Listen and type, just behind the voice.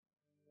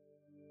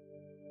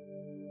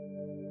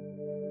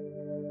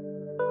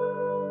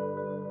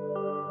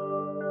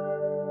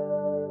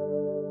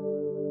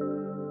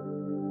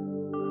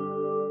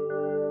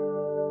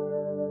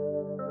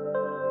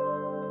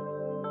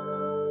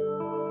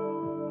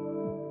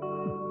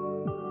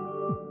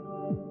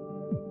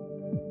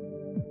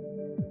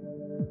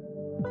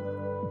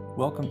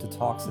Welcome to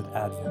Talks at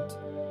Advent,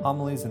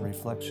 homilies and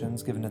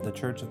reflections given at the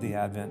Church of the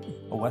Advent,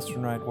 a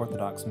Western Rite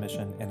Orthodox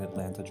mission in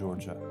Atlanta,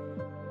 Georgia.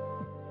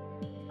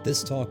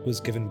 This talk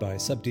was given by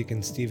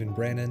Subdeacon Stephen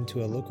Brannon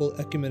to a local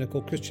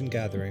ecumenical Christian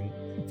gathering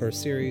for a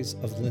series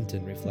of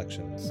Lenten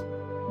reflections.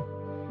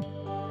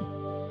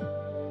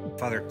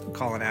 Father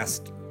Colin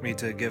asked me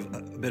to give a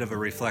bit of a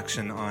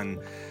reflection on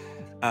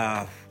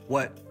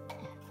what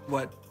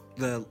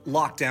the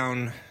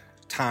lockdown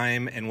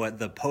time and what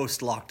the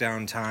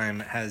post-lockdown time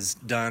has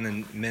done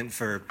and meant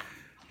for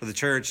the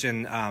church.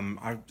 And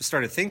I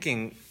started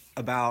thinking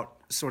about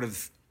sort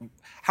of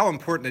how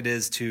important it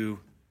is to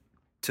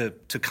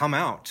come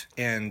out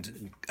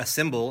and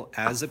assemble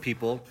as a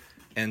people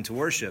and to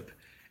worship.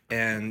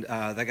 And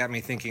that got me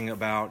thinking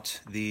about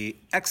the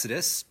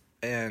Exodus,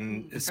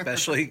 and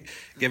especially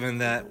given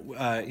that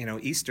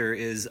Easter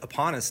is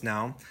upon us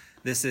now.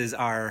 This is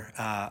our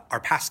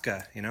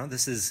Pascha.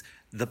 This is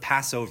the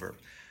Passover.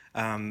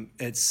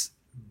 It's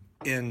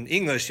in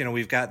English.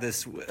 We've got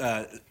this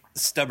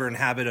stubborn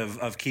habit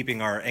of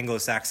keeping our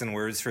Anglo-Saxon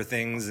words for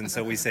things, and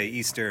so we say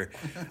Easter.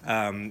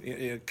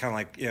 Kind of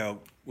like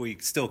we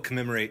still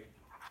commemorate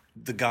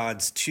the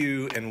gods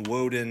Tu and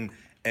Woden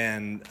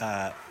and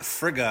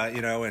Frigga,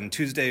 and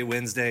Tuesday,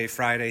 Wednesday,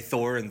 Friday,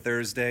 Thor, and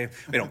Thursday.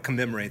 We don't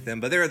commemorate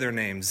them, but they're their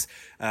names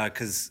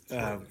because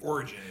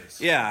origin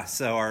is. Yeah,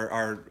 so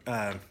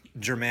our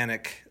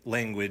Germanic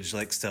language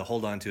likes to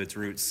hold on to its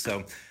roots.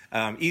 So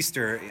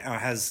Easter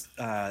has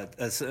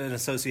an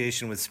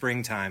association with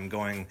springtime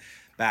going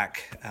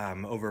back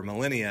over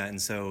millennia,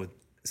 and so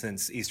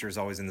since Easter is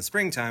always in the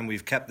springtime,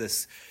 we've kept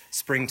this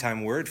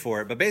springtime word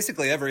for it. But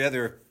basically every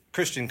other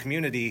Christian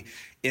community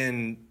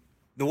in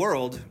the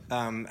world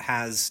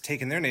has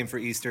taken their name for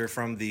Easter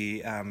from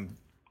the,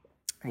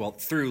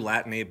 through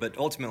Latin, but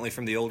ultimately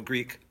from the Old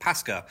Greek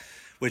Pascha,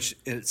 which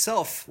in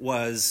itself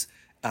was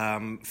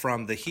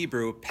from the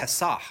Hebrew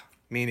Pesach,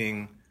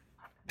 meaning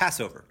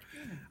Passover.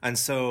 And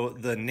so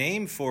the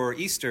name for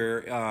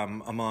Easter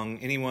among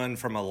anyone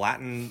from a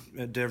Latin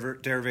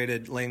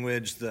derivated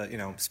language,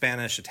 the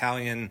Spanish,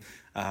 Italian,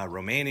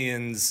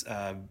 Romanians,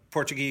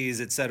 Portuguese,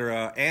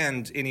 etc.,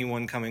 and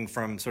anyone coming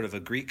from sort of a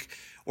Greek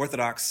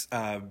Orthodox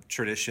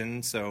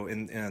tradition, so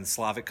in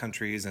Slavic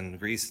countries and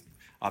Greece,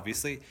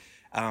 obviously,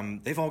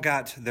 they've all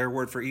got their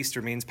word for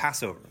Easter means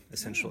Passover,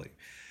 essentially.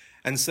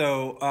 And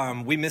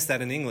so we miss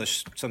that in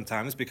English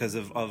sometimes because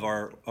of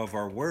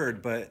our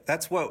word, but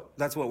that's what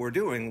we're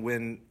doing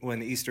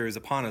when Easter is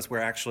upon us. We're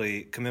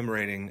actually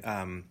commemorating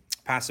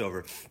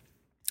Passover.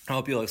 I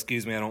hope you'll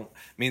excuse me. I don't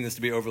mean this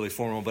to be overly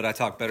formal, but I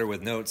talk better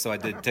with notes, so I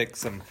did take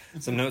some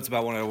notes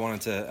about what I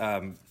wanted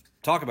to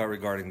talk about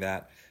regarding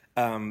that.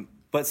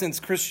 But since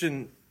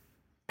Christian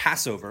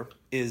Passover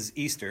is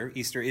Easter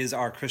is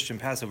our Christian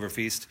Passover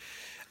feast.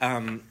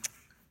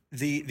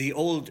 The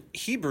old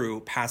Hebrew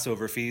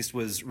Passover feast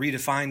was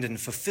redefined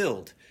and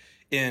fulfilled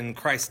in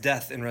Christ's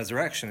death and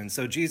resurrection. And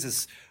so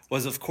Jesus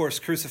was, of course,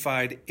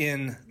 crucified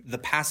in the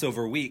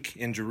Passover week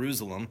in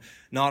Jerusalem,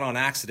 not on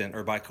accident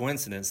or by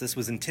coincidence. This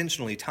was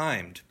intentionally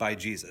timed by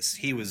Jesus.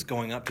 He was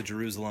going up to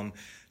Jerusalem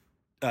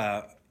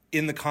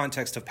in the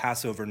context of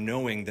Passover,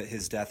 knowing that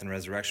his death and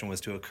resurrection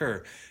was to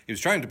occur. He was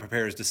trying to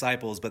prepare his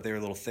disciples, but they were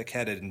a little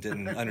thick-headed and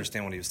didn't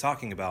understand what he was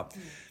talking about.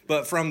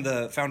 But from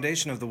the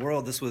foundation of the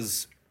world, this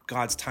was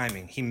God's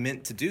timing. He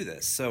meant to do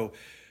this. So,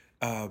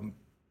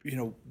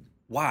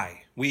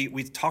 why?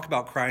 We talk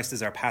about Christ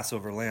as our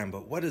Passover lamb,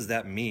 but what does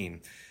that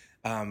mean?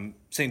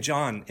 St.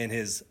 John, in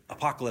his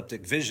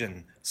apocalyptic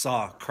vision,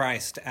 saw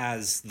Christ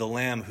as the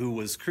lamb who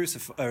was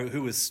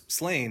who was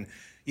slain,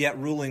 yet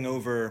ruling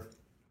over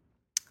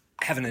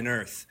heaven and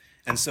earth.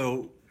 And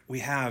so we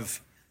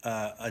have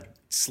a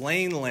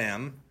slain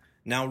lamb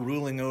now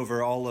ruling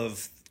over all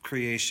of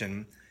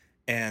creation,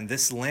 and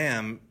this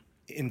lamb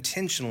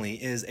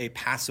intentionally is a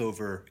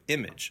Passover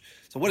image.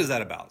 So what is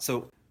that about?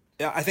 So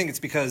I think it's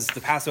because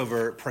the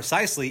Passover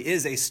precisely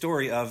is a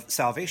story of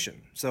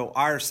salvation. So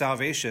our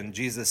salvation,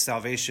 Jesus'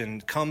 salvation,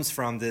 comes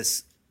from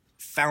this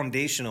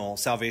foundational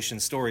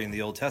salvation story in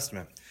the Old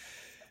Testament.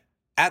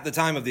 At the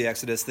time of the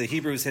Exodus, the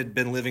Hebrews had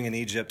been living in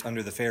Egypt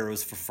under the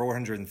Pharaohs for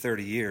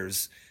 430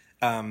 years.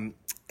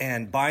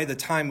 And by the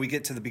time we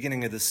get to the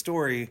beginning of the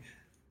story,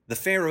 the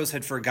Pharaohs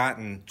had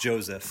forgotten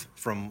Joseph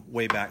from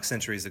way back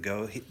centuries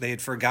ago. They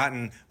had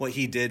forgotten what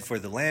he did for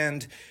the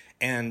land,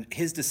 and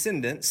his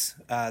descendants,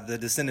 the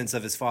descendants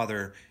of his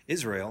father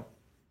Israel,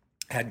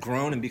 had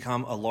grown and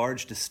become a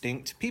large,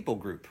 distinct people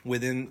group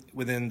within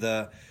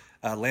the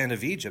land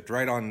of Egypt,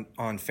 right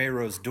on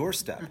Pharaoh's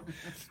doorstep.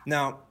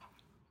 Now,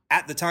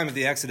 at the time of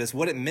the Exodus,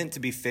 what it meant to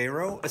be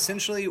Pharaoh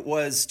essentially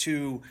was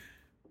to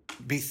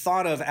be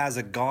thought of as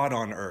a god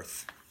on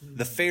earth.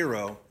 The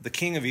Pharaoh, the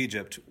king of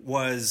Egypt,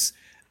 was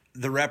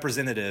the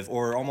representative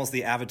or almost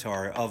the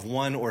avatar of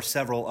one or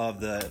several of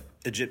the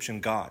Egyptian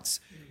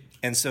gods.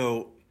 And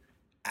so,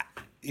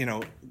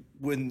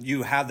 when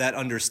you have that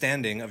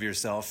understanding of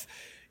yourself,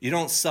 you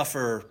don't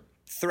suffer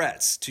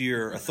threats to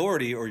your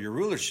authority or your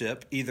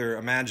rulership, either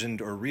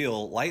imagined or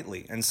real,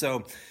 lightly. And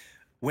so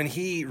when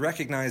he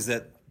recognized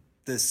that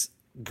this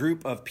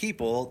group of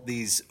people,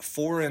 these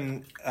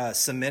foreign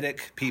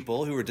Semitic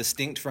people who were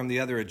distinct from the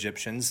other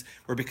Egyptians,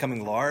 were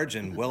becoming large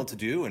and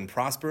well-to-do and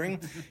prospering.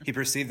 He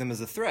perceived them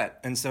as a threat.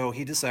 And so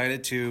he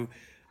decided to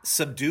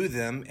subdue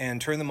them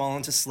and turn them all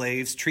into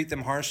slaves, treat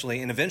them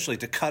harshly, and eventually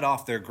to cut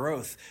off their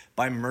growth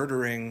by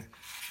murdering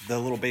the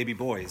little baby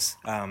boys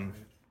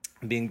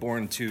being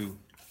born to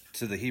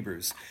the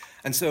Hebrews.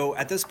 And so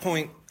at this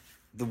point,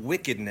 the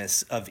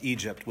wickedness of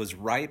Egypt was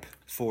ripe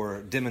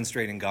for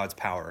demonstrating God's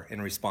power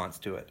in response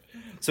to it.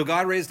 So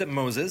God raised up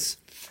Moses.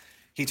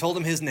 He told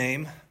him his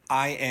name,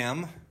 I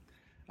am,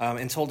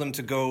 and told him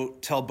to go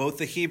tell both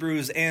the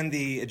Hebrews and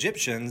the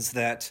Egyptians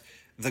that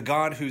the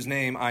God whose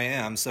name I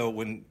am, so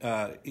when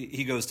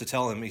he goes to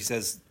tell him, he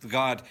says, the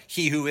God,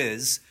 he who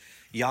is,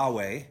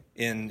 Yahweh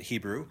in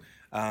Hebrew.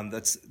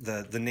 That's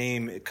the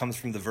name, it comes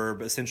from the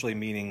verb essentially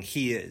meaning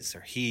he is,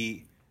 or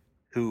he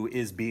who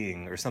is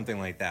being, or something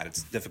like that.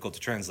 It's difficult to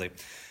translate.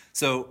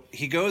 So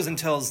he goes and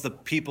tells the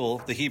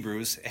people, the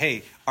Hebrews,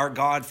 hey, our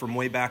God from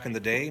way back in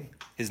the day,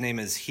 his name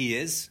is He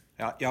is,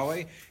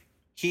 Yahweh.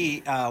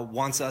 He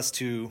wants us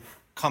to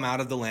come out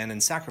of the land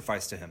and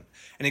sacrifice to him.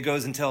 And he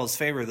goes and tells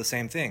Pharaoh the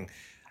same thing.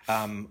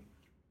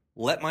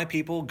 Let my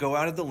people go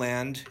out of the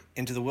land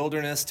into the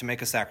wilderness to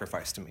make a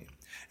sacrifice to me.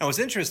 Now what's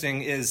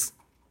interesting is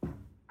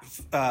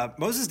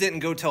Moses didn't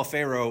go tell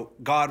Pharaoh,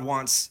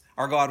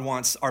 our God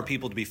wants our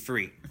people to be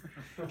free.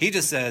 He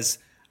just says,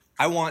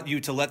 I want you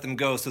to let them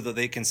go so that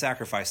they can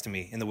sacrifice to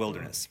me in the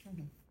wilderness.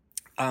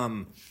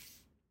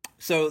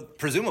 So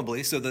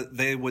presumably, so that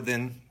they would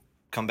then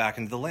come back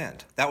into the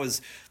land.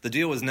 The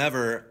deal was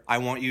never, I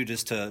want you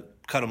just to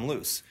cut them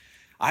loose.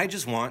 I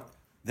just want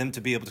them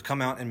to be able to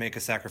come out and make a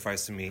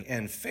sacrifice to me.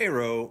 And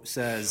Pharaoh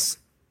says,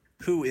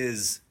 who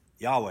is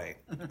Yahweh?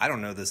 I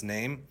don't know this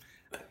name.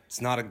 It's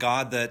not a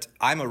God that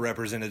I'm a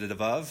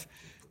representative of.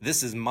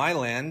 This is my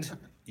land.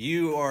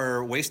 You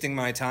are wasting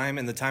my time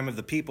and the time of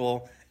the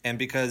people, and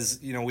because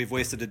we've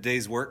wasted a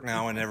day's work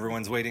now and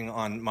everyone's waiting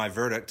on my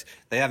verdict,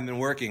 they haven't been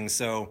working,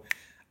 so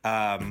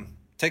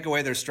take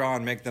away their straw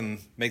and make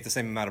the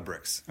same amount of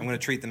bricks. I'm going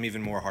to treat them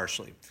even more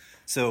harshly.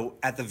 So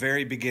at the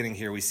very beginning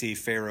here, we see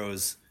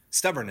Pharaoh's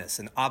stubbornness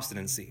and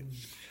obstinacy.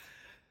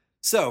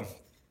 So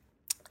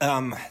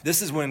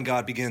this is when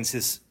God begins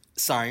his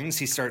signs.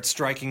 He starts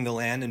striking the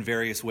land in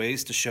various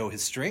ways to show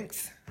his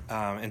strength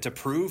and to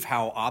prove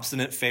how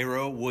obstinate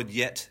Pharaoh would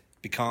yet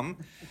become.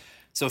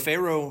 So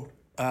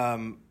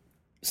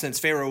since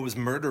Pharaoh was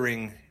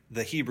murdering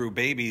the Hebrew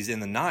babies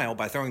in the Nile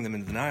by throwing them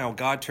into the Nile,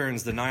 God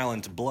turns the Nile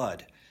into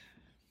blood.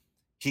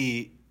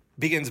 He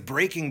begins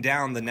breaking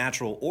down the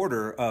natural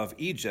order of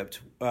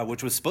Egypt,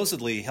 which was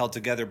supposedly held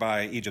together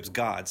by Egypt's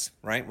gods,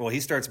 right? Well, he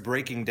starts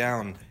breaking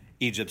down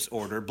Egypt's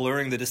order,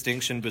 blurring the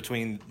distinction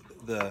between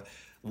the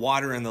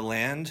water and the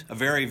land, a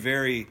very,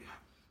 very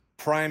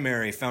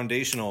primary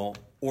foundational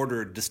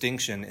ordered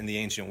distinction in the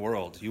ancient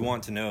world. You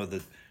want to know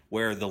that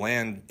where the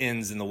land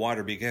ends and the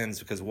water begins,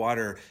 because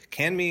water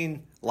can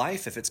mean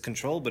life if it's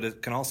controlled, but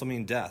it can also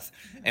mean death.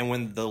 And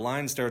when the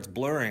line starts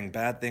blurring,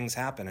 bad things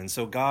happen. And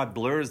so God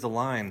blurs the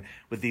line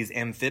with these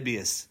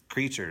amphibious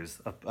creatures.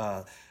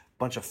 A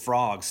bunch of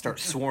frogs start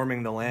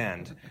swarming the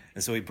land.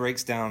 And so he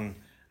breaks down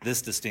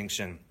this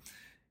distinction.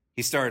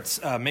 He starts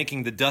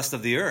making the dust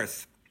of the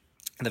earth,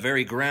 the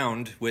very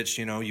ground, which,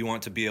 you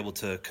want to be able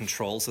to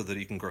control so that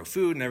you can grow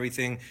food and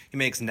everything. He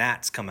makes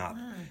gnats come out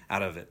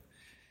of it.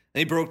 Then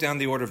he broke down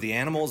the order of the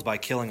animals by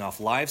killing off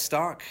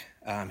livestock.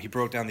 He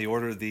broke down the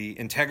order of the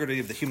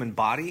integrity of the human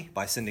body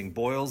by sending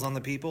boils on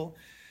the people.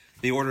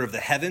 The order of the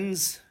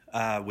heavens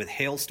with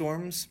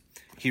hailstorms.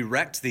 He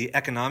wrecked the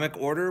economic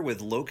order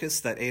with locusts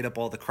that ate up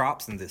all the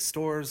crops in the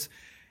stores.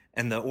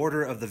 And the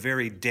order of the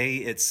very day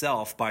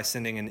itself by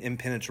sending an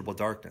impenetrable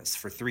darkness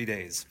for 3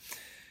 days.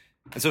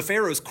 And so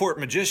Pharaoh's court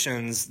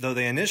magicians, though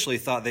they initially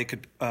thought they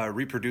could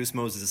reproduce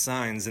Moses'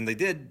 signs, and they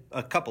did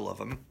a couple of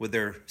them with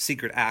their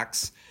secret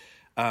acts,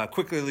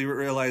 quickly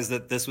realized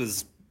that this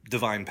was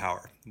divine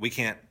power. We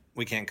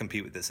can't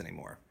compete with this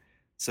anymore.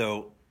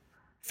 So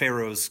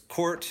Pharaoh's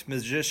court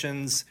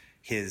magicians,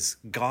 his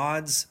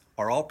gods,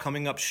 are all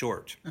coming up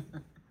short.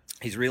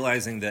 He's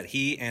realizing that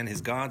he and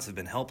his gods have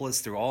been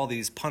helpless through all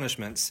these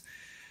punishments,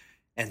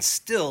 and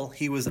still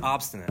he was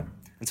obstinate.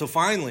 And so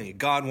finally,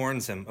 God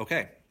warns him,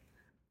 okay,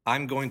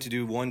 I'm going to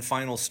do one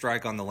final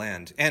strike on the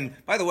land. And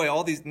by the way,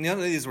 none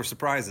of these were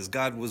surprises.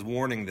 God was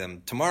warning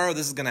them, tomorrow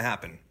this is going to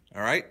happen,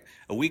 all right?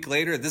 A week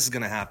later, this is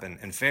going to happen.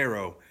 And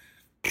Pharaoh,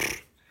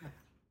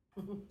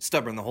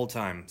 stubborn the whole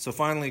time. So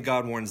finally,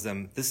 God warns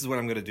them, this is what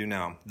I'm going to do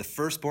now. The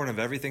firstborn of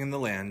everything in the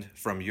land,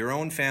 from your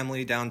own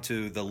family down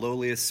to the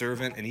lowliest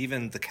servant and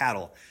even the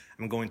cattle,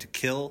 I'm going to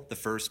kill the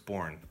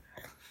firstborn.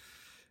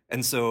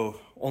 And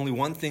so only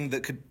one thing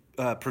that could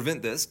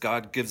prevent this,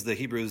 God gives the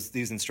Hebrews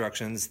these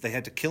instructions. They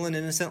had to kill an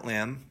innocent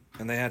lamb,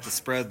 and they had to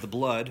spread the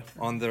blood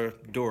on the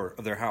door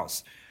of their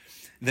house.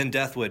 Then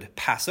death would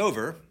pass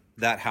over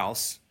that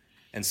house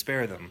and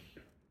spare them.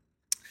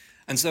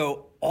 And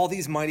so all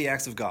these mighty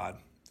acts of God,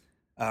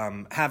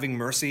 having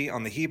mercy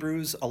on the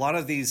Hebrews, a lot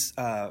of these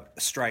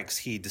strikes,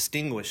 he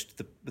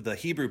distinguished the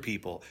Hebrew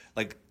people.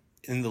 Like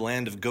in the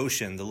land of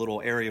Goshen, the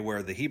little area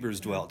where the Hebrews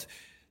dwelt,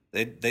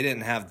 they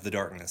didn't have the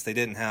darkness. They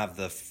didn't have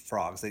the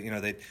frogs.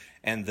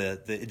 And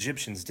the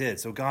Egyptians did.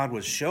 So God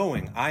was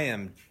showing, I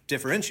am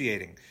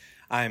differentiating.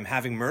 I'm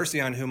having mercy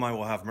on whom I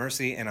will have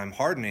mercy, and I'm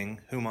hardening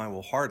whom I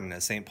will harden,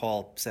 as St.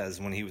 Paul says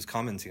when he was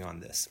commenting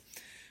on this.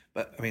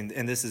 But,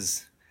 and this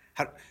is,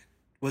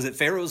 was it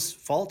Pharaoh's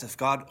fault if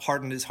God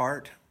hardened his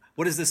heart?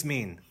 What does this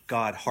mean,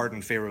 God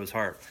hardened Pharaoh's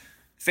heart?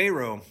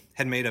 Pharaoh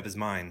had made up his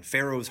mind.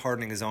 Pharaoh was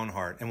hardening his own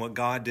heart. And what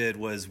God did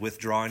was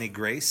withdraw any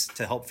grace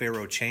to help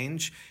Pharaoh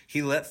change.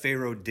 He let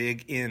Pharaoh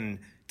dig in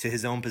to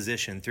his own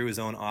position through his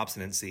own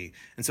obstinacy.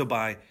 And so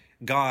by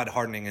God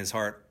hardening his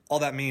heart, all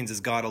that means is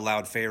God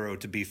allowed Pharaoh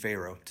to be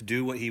Pharaoh, to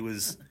do what he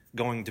was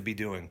going to be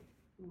doing.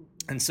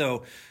 And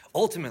so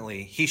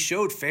ultimately, he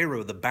showed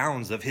Pharaoh the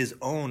bounds of his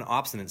own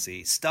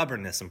obstinacy,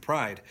 stubbornness, and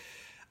pride.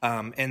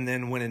 And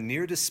then when in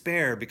near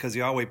despair, because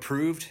Yahweh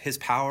proved his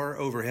power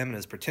over him and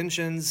his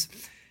pretensions,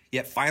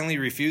 yet finally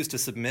refused to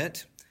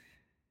submit,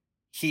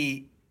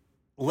 he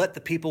let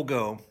the people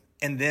go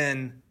and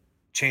then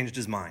changed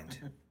his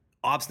mind,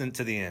 obstinate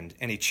to the end.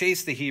 And he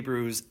chased the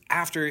Hebrews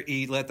after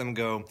he let them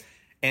go.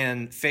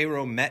 And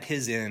Pharaoh met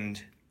his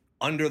end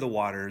under the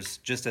waters,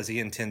 just as he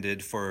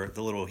intended for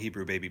the little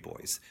Hebrew baby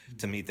boys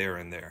to meet there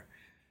and there.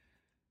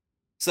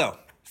 So,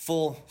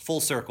 full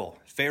circle.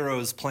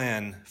 Pharaoh's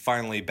plan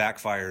finally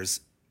backfires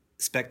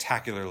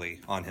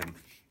spectacularly on him.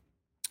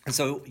 And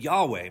so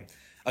Yahweh,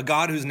 a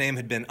God whose name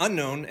had been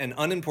unknown and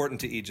unimportant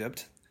to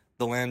Egypt,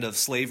 the land of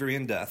slavery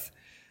and death,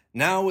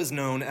 now was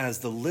known as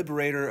the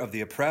liberator of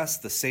the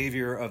oppressed, the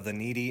savior of the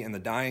needy and the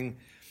dying.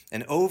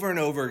 And over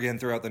again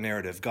throughout the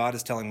narrative, God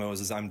is telling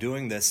Moses, I'm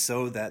doing this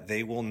so that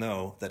they will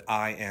know that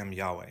I am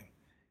Yahweh.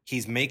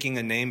 He's making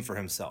a name for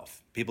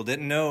himself. People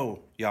didn't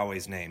know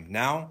Yahweh's name.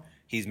 Now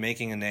he's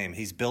making a name.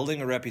 He's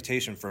building a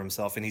reputation for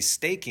himself, and he's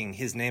staking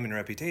his name and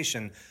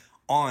reputation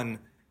on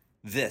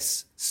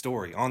this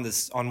story,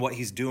 on what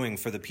he's doing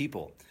for the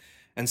people.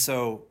 And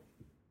so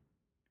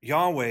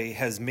Yahweh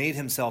has made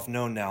himself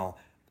known now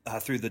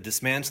through the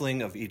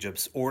dismantling of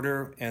Egypt's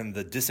order and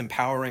the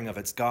disempowering of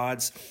its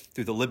gods,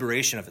 through the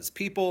liberation of its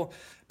people,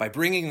 by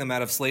bringing them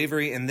out of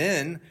slavery. And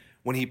then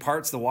when he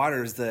parts the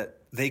waters that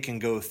they can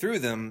go through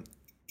them,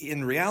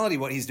 in reality,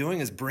 what he's doing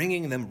is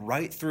bringing them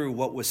right through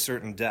what was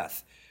certain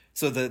death,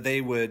 so that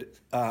they would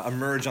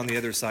emerge on the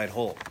other side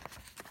whole.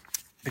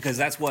 Because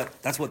that's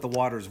what the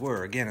waters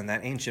were. Again, in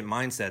that ancient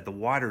mindset, the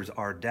waters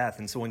are death.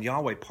 And so when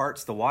Yahweh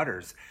parts the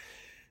waters,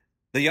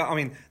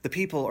 the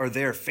people are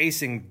there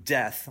facing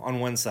death on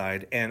one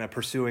side and a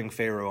pursuing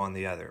Pharaoh on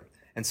the other.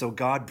 And so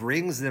God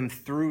brings them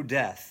through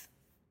death,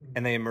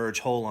 and they emerge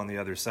whole on the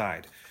other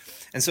side.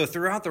 And so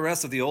throughout the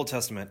rest of the Old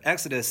Testament,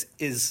 Exodus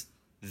is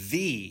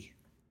the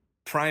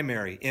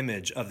primary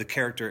image of the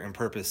character and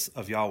purpose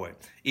of Yahweh.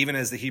 Even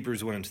as the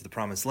Hebrews went into the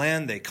promised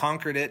land, they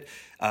conquered it.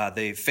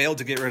 They failed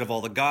to get rid of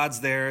all the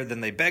gods there. Then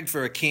they begged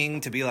for a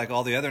king to be like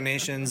all the other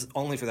nations,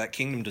 only for that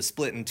kingdom to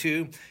split in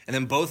two. And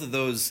then both of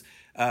those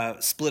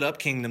split up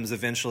kingdoms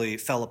eventually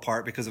fell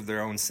apart because of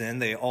their own sin.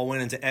 They all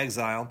went into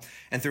exile.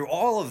 And through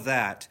all of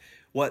that,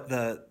 what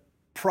the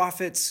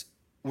prophets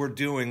were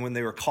doing when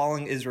they were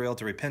calling Israel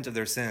to repent of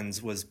their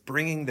sins was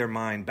bringing their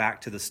mind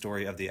back to the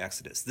story of the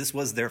Exodus. This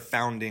was their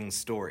founding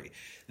story.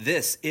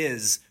 This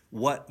is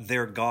what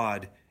their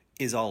God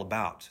is all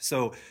about.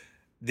 So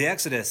the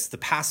Exodus, the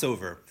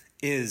Passover,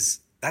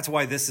 that's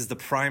why this is the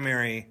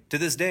primary, to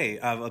this day,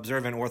 of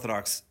observant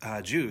Orthodox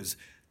Jews.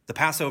 The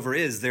Passover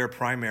is their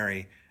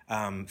primary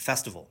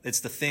festival.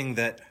 It's the thing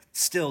that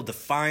still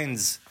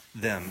defines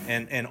them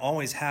and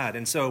always had.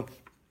 And so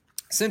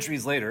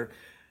centuries later,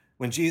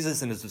 when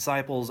Jesus and his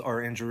disciples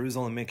are in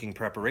Jerusalem making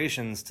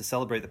preparations to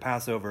celebrate the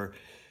Passover,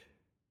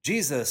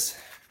 Jesus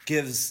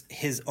gives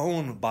his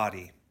own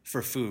body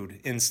for food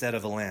instead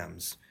of a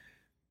lamb's.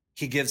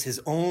 He gives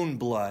his own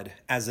blood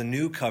as a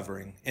new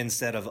covering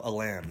instead of a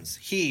lamb's.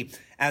 He,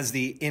 as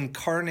the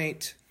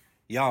incarnate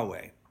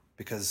Yahweh,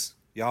 because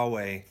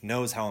Yahweh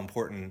knows how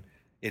important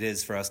it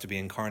is for us to be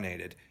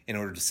incarnated in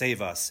order to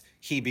save us,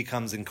 he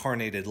becomes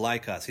incarnated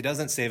like us. He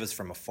doesn't save us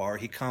from afar.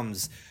 He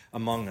comes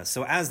among us.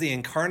 So as the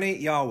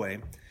incarnate Yahweh,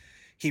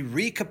 he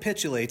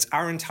recapitulates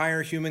our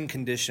entire human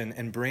condition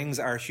and brings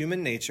our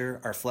human nature,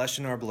 our flesh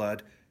and our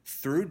blood,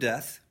 through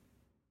death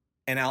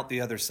and out the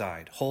other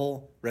side,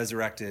 whole,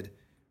 resurrected,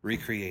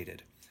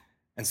 recreated.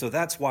 And so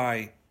that's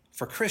why,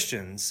 for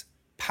Christians,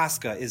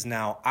 Pascha is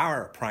now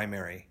our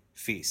primary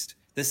feast.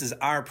 This is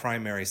our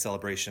primary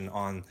celebration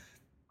on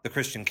the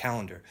Christian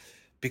calendar,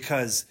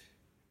 because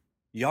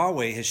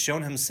Yahweh has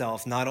shown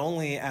himself not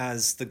only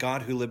as the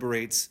God who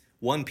liberates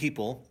one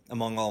people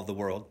among all of the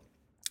world,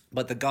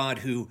 but the God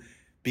who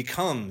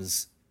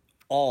becomes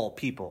all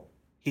people.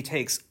 He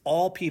takes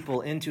all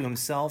people into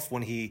himself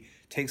when he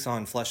takes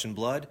on flesh and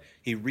blood.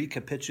 He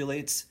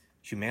recapitulates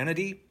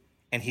humanity,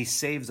 and he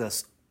saves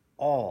us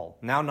all.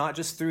 Now, not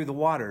just through the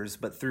waters,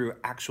 but through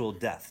actual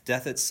death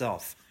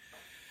itself.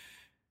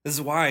 This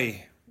is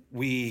why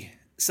we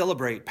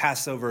celebrate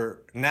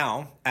Passover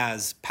now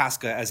as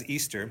Pascha, as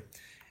Easter,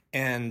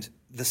 and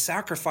the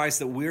sacrifice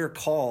that we're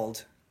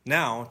called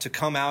now to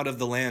come out of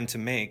the land to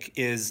make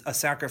is a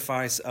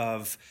sacrifice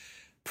of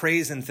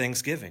praise and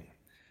thanksgiving,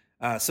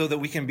 so that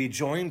we can be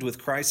joined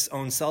with Christ's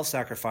own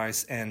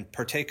self-sacrifice and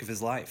partake of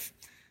his life.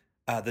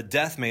 The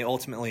death may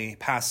ultimately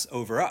pass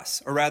over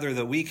us, or rather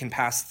that we can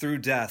pass through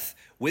death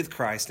with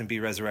Christ and be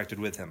resurrected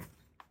with him.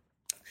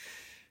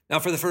 Now,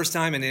 for the first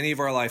time in any of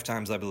our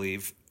lifetimes, I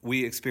believe,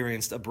 we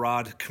experienced a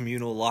broad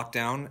communal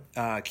lockdown,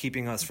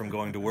 keeping us from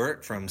going to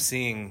work, from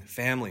seeing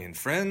family and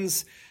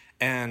friends,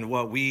 and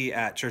what we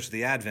at Church of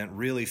the Advent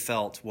really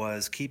felt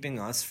was keeping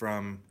us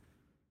from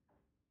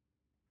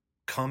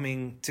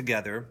coming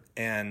together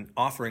and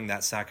offering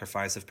that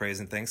sacrifice of praise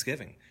and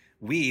thanksgiving.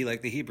 We,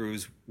 like the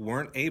Hebrews,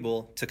 weren't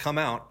able to come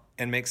out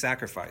and make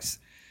sacrifice.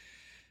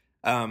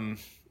 And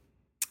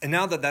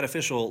now that that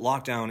official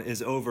lockdown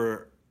is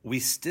over, we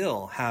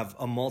still have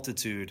a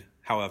multitude,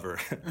 however,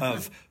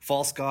 of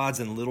false gods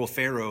and little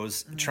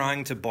pharaohs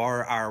trying to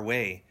bar our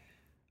way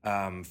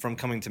from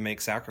coming to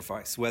make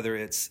sacrifice, whether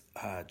it's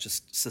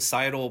just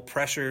societal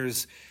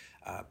pressures,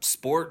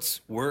 sports,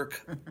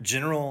 work,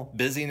 general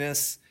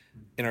busyness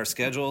in our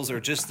schedules, or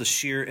just the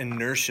sheer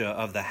inertia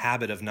of the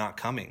habit of not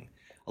coming.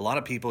 A lot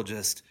of people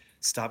just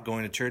stopped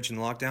going to church in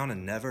lockdown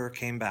and never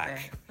came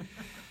back.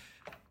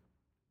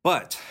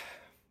 But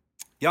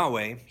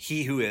Yahweh,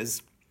 he who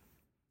is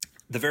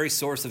the very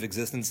source of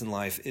existence in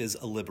life, is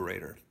a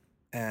liberator.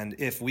 And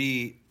if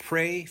we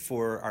pray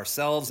for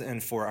ourselves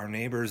and for our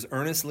neighbors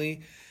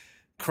earnestly,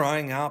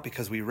 crying out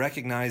because we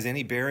recognize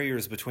any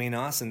barriers between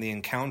us and the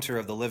encounter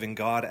of the living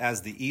God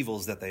as the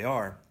evils that they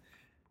are,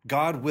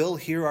 God will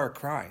hear our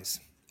cries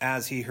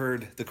as he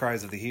heard the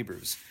cries of the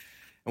Hebrews.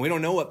 And we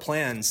don't know what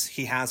plans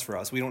he has for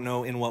us. We don't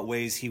know in what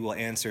ways he will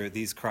answer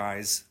these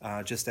cries,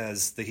 just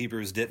as the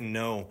Hebrews didn't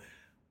know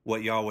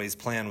what Yahweh's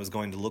plan was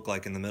going to look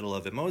like in the middle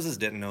of it. Moses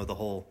didn't know the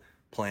whole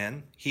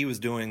plan. He was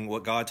doing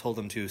what God told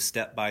him to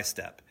step by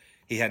step.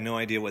 He had no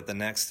idea what the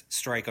next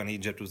strike on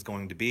Egypt was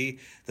going to be.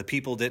 The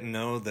people didn't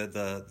know that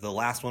the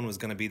last one was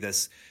going to be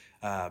this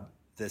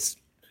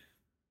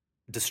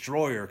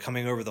destroyer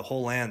coming over the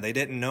whole land. They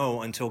didn't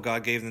know until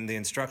God gave them the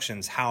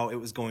instructions how it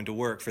was going to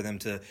work for them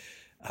to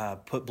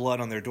put blood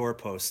on their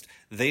doorpost.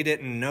 They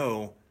didn't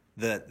know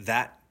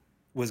that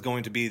was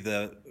going to be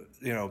the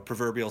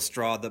proverbial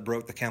straw that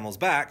broke the camel's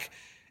back,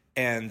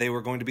 and they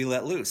were going to be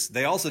let loose.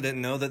 They also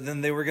didn't know that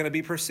then they were going to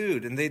be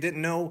pursued, and they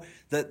didn't know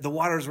that the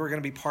waters were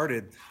going to be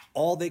parted.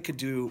 All they could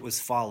do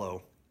was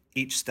follow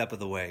each step of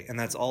the way, and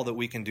that's all that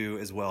we can do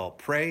as well.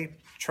 Pray,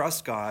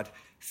 trust God,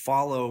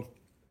 follow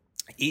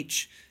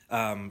each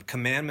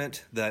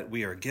commandment that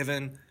we are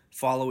given,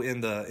 follow in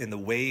the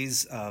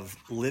ways of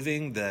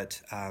living that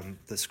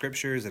the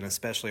Scriptures and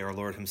especially our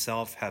Lord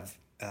himself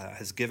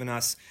has given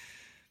us.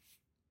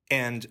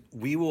 And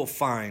we will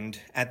find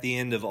at the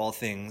end of all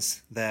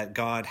things that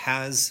God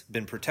has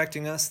been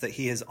protecting us, that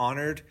he has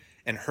honored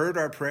and heard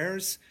our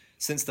prayers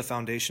since the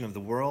foundation of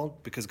the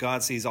world, because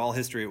God sees all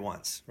history at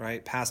once,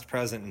 right? Past,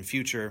 present, and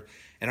future.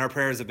 And our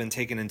prayers have been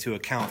taken into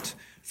account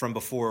from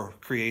before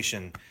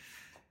creation.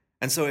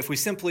 And so if we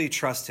simply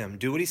trust him,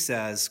 do what he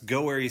says,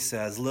 go where he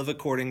says, live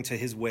according to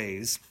his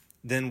ways,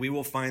 then we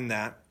will find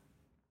that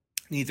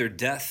neither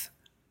death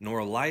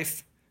nor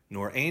life,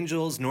 nor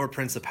angels, nor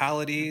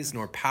principalities,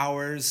 nor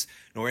powers,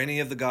 nor any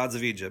of the gods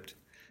of Egypt,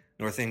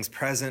 nor things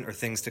present or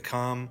things to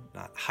come,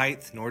 not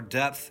height, nor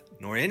depth,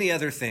 nor any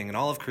other thing in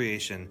all of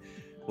creation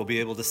will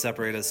be able to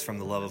separate us from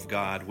the love of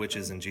God, which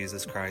is in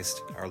Jesus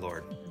Christ our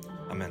Lord.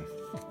 Amen.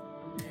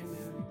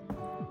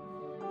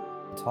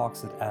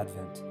 Talks at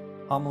Advent.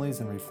 Homilies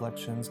and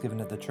reflections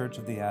given at the Church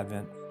of the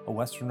Advent, a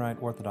Western Rite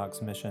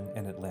Orthodox mission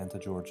in Atlanta,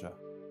 Georgia.